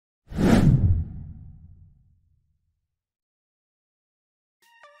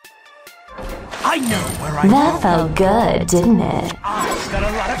I know where I'm That felt good, didn't it? I've got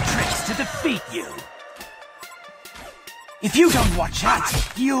a lot of tricks to defeat you. If you don't watch out,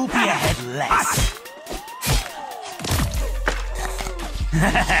 you'll be ahead less.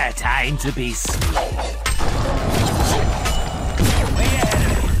 Time to be sneaky. Way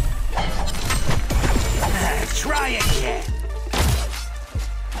ahead of you. Try again.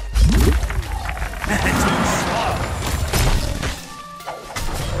 Too slow.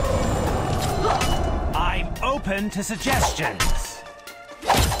 I'm open to suggestions.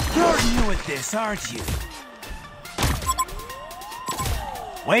 You're new at this, aren't you?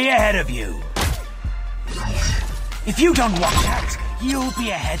 Way ahead of you. If you don't watch out, you'll be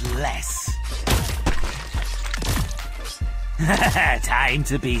ahead less. Time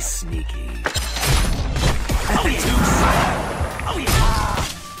to be sneaky. Oh, yeah. Too slow. Oh, yeah.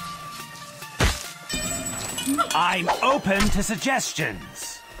 I'm open to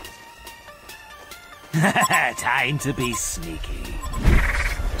suggestions. Time to be sneaky.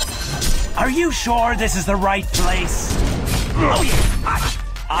 Are you sure this is the right place? Oh, yeah.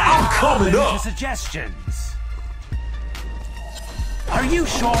 I'm coming up. To suggestions. Are you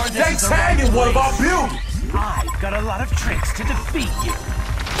sure this is the right place? One of our buildings. I've got a lot of tricks to defeat you.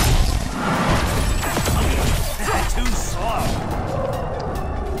 Too slow.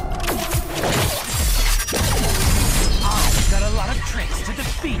 I've got a lot of tricks to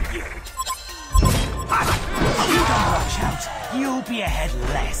defeat you. If you don't watch out, you'll be ahead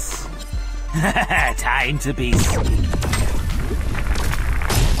less. Time to be sneaky.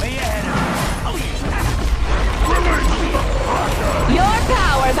 Way ahead of you. Oh, yeah. Your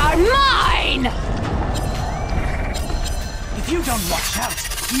powers are mine! If you don't watch out,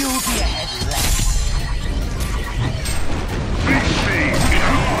 you'll be ahead less.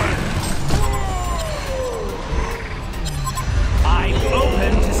 I'm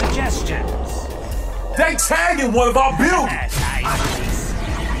open to suggestions. They tagging one of our buildings.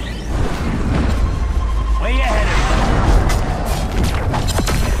 Way ahead of you.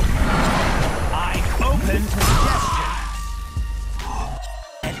 I'm open to suggestions.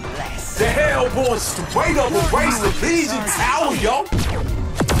 The Hellboy straight up erased the Legion Tower, yo.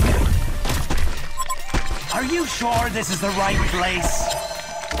 Are you sure this is the right place?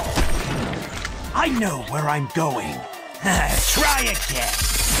 I know where I'm going. Try again.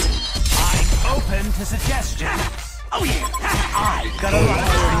 I'm open to suggestions. Oh yeah, I've got a lot of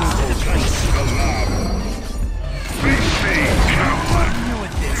tricks to defeat. You're new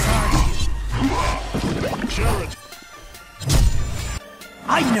at this, aren't you?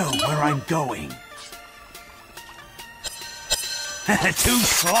 I know where I'm going. Too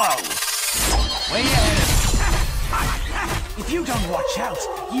slow. Way ahead of you. If you don't watch out,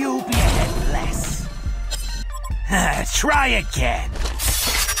 you'll be ahead less. Try again.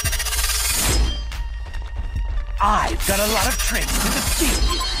 I've got a lot of tricks to defeat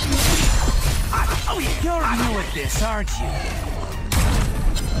you. Oh, yeah. You're new at this, aren't you?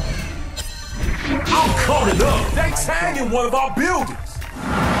 I'm coming up. They tagging one of our buildings.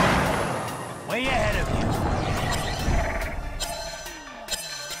 Way ahead of you.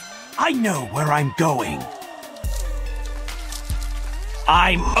 I know where I'm going.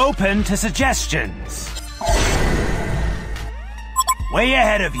 I'm open to suggestions. Way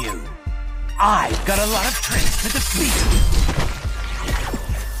ahead of you. I've got a lot of tricks to defeat you.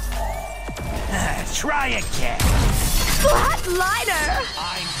 Try again. Flatliner!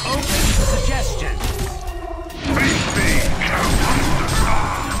 I'm open to suggestions.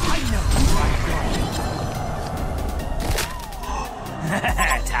 I know where I'm going.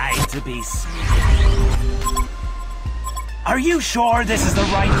 Time to be sneaky. Are you sure this is the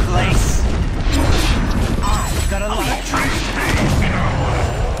right place? I've got a lot of tricks.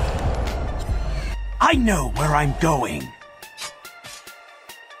 I know where I'm going.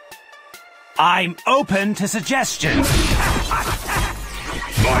 I'm open to suggestions.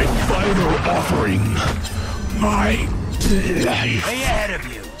 My final offering. My life. Way ahead of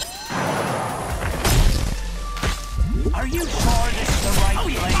you. Are you sure this is the right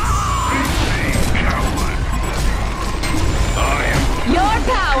place? Your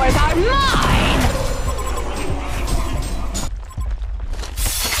powers are mine!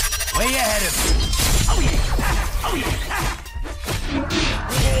 Way ahead of you. Oh yeah.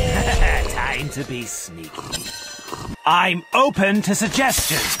 Time to be sneaky. I'm open to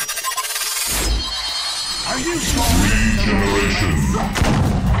suggestions. Are you sure this is the right place?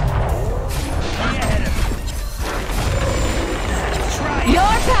 Way ahead of you. Try.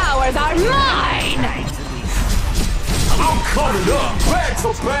 Your powers are mine! I'm coming up. Back to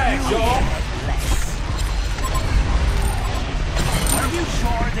back, y'all. Are you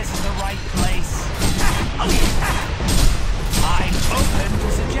sure this is the right place? I'm open to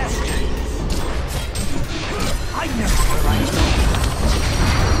suggestions. I know where I'm going.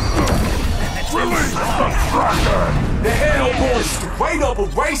 Release the Kraken! The Hellborn straight up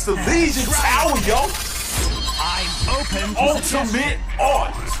erased the Legion Tower, yo! I'm open to Ultimate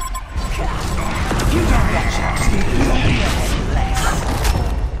art! If you don't watch out, you'll be ahead less.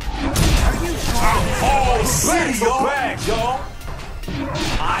 Are you sure this is Oh, the city, yo! Back, y'all!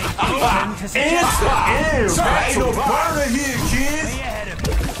 I'm open to Answer suggestions. in! Ain't no burner here, kids! Way ahead of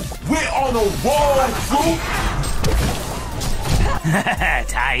you. We're on a roll, group!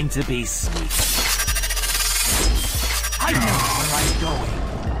 Time to be sneaky. I know where I'm going.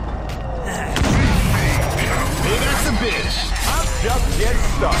 Hey, that's a bitch! I'm just getting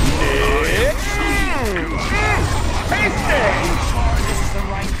started. Tasty! Sure this is the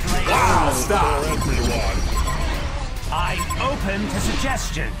right place. Wow, stop! Everyone. I'm open to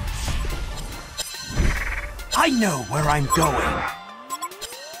suggestions. I know where I'm going.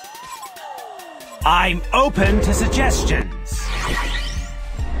 I'm open to suggestions.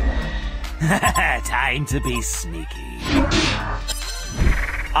 Time to be sneaky.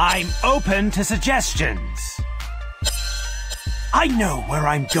 I'm open to suggestions. I know where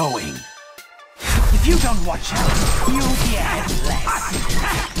I'm going. If you don't watch out, you'll be ahead less.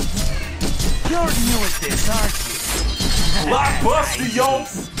 You're new at this, aren't you? Blockbuster, yo!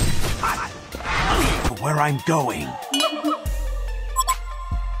 Where I'm going.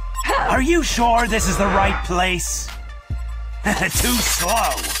 Are you sure this is the right place? Too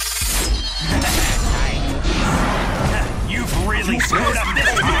slow. You've really screwed up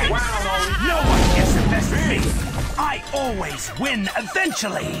this time. No one gets the best of me. I always win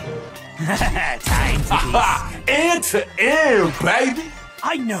eventually. Time to be. End to end, baby!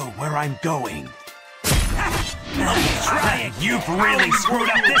 I know where I'm going. Try it. You've really screwed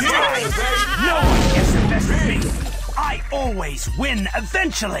up this time. No one gets the best of me. I always win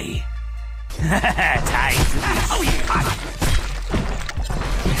eventually. Time to be.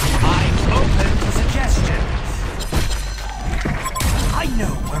 I'm open to suggestions. I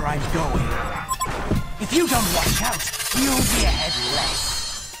know where I'm going. If you don't watch out, you'll be ahead less.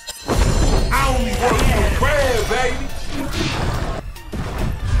 I only work for bread, baby!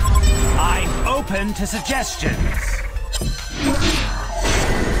 I'm open to suggestions.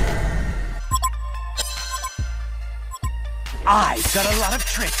 I've got a lot of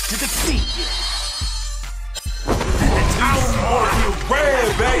tricks to defeat you. I only work for bread,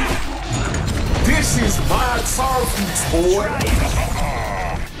 baby! This is my turkey, boy!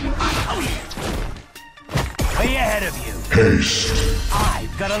 Way ahead of you. Haste.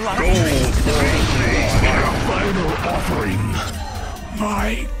 I've got a lot of Gold tricks to for defeat my final offering. My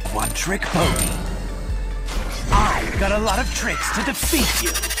you. One trick pony. I've got a lot of tricks to defeat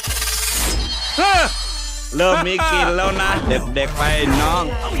you. เริ่มมีกินแล้วนะ เด็กๆไปน้อง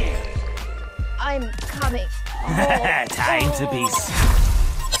I'm coming. Time to be.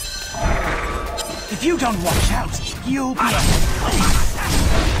 If you don't watch out, you'll be. I've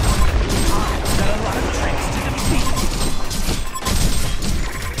got a lot of tricks to defeat you.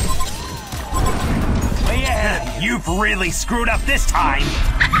 Way ahead. You've really screwed up this time.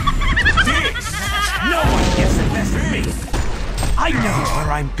 No one gets the best of me. I know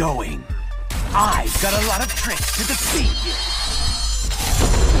where I'm going. I've got a lot of tricks to defeat you.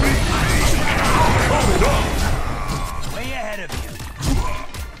 Way ahead of you.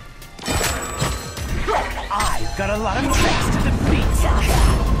 I've got a lot of tricks to defeat you.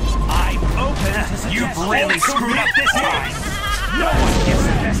 I'm open to suggestions. You've really screwed up this time. No one gets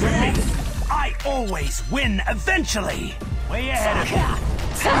the best of me. I always win eventually. Way ahead of you.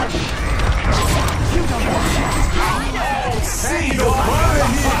 You don't watch out. See no burner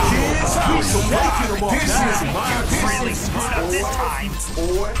here, kids! So waking them up. This is my You've really screwed up this time.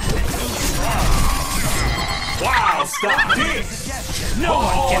 boy! Wow, stop this! No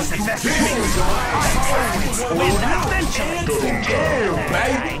one gets the best of me. I always win eventually. Baby!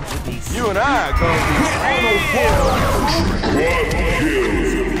 Time to be You and I are gonna be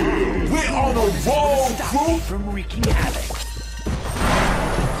We're on a roll, stop crew! me from wreaking havoc.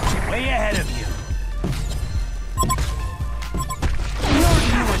 Way ahead of you. You're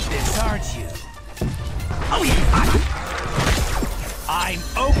new at this, aren't you? I'm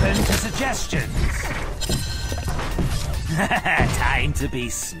open to suggestions. Time to be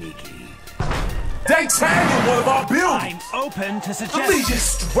sneaky. They tagging one of our buildings! I'm open to The suggestions. Legion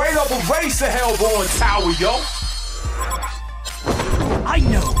straight up erased the Hellborn Tower, yo! I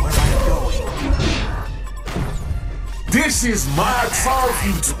know where I'm going. This is my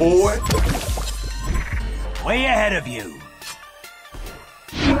turkey, boy! Way ahead of you.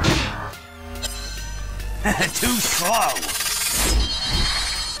 Too slow.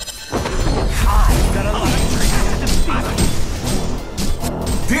 I've got a lot of tricks to defeat.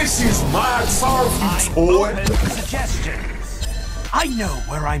 This is my turf, you toy. Open to suggestions. I know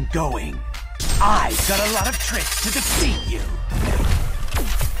where I'm going. I've got a lot of tricks to defeat you.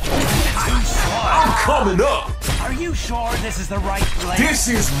 Too slow. I'm coming up. Are you sure this is the right place? This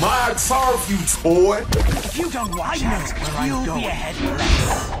is my turf, you toy. If you don't watch out, you'll be ahead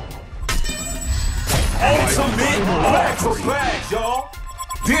less. Ultimate back to back, y'all.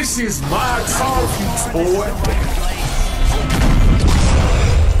 This is my turf, you toy.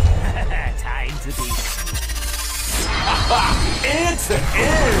 Time to be. End to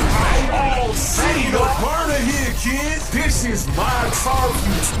end. All city no burner here, kids. This is my turf,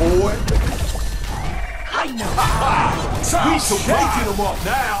 you toy. I know. We should waking them up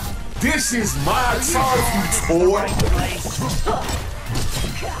now. This is my turf, you toy.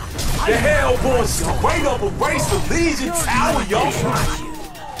 The Hellboy straight up erased the Legion Tower, y'all.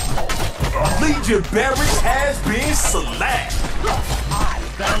 Legion Barracks has been select.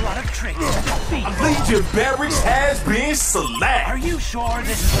 I've got a lot of tricks to defeat. Legion Barracks has been select. Are you sure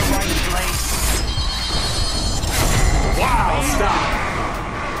this is the right place? Wow, stop.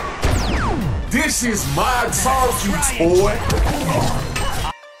 This is my turf, you toy.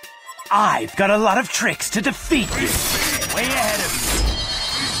 I've got a lot of tricks to defeat you. Way ahead of you.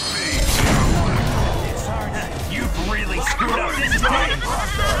 You've really screwed up this time.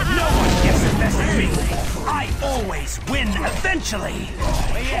 No one gets the best of me. I always win eventually.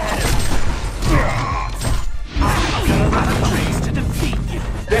 Way ahead of you. I've got a lot of tricks to defeat you.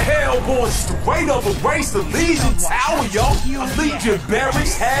 The Hellboy straight up erased the Legion Tower, yo. Legion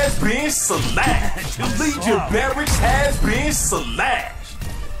Barracks has been select. Legion Barracks has been select.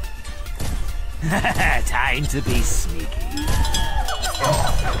 Time to be sneaky.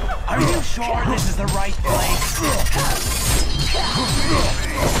 Are you sure this is the right place?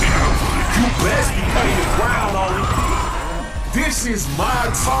 You best be paying ground on it. This is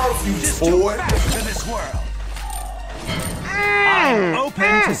my turf, you toy. To this world. I'm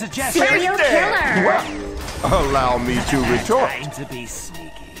open to suggestions. Serial killer. Allow me to retort. Time to be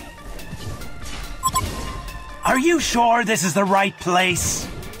sneaky. Are you sure this is the right place?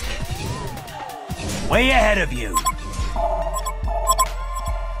 Way ahead of you.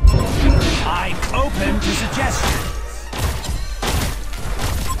 I'm open to suggestions.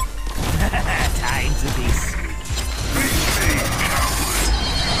 Time to be sneaky.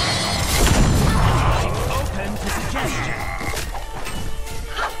 I'm open to suggestions.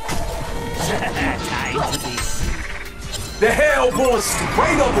 Time to be sneaky. The Hellboy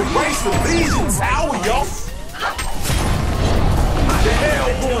straight up erased the Legion Tower, yo. The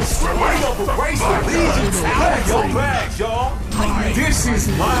Hellboy straight up erased the Legion Tower, yo. Back, y'all. This is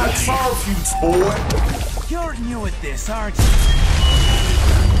my turf, you toy. You're new at this, aren't you?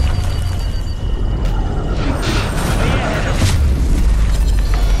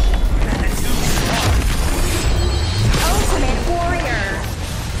 Ultimate warrior.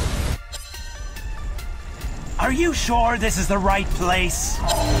 Are you sure this is the right place?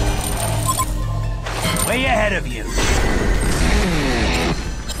 Way ahead of you.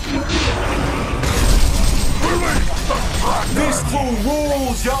 This crew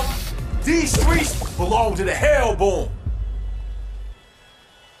rules, yo. These streets belong to the Hellboy.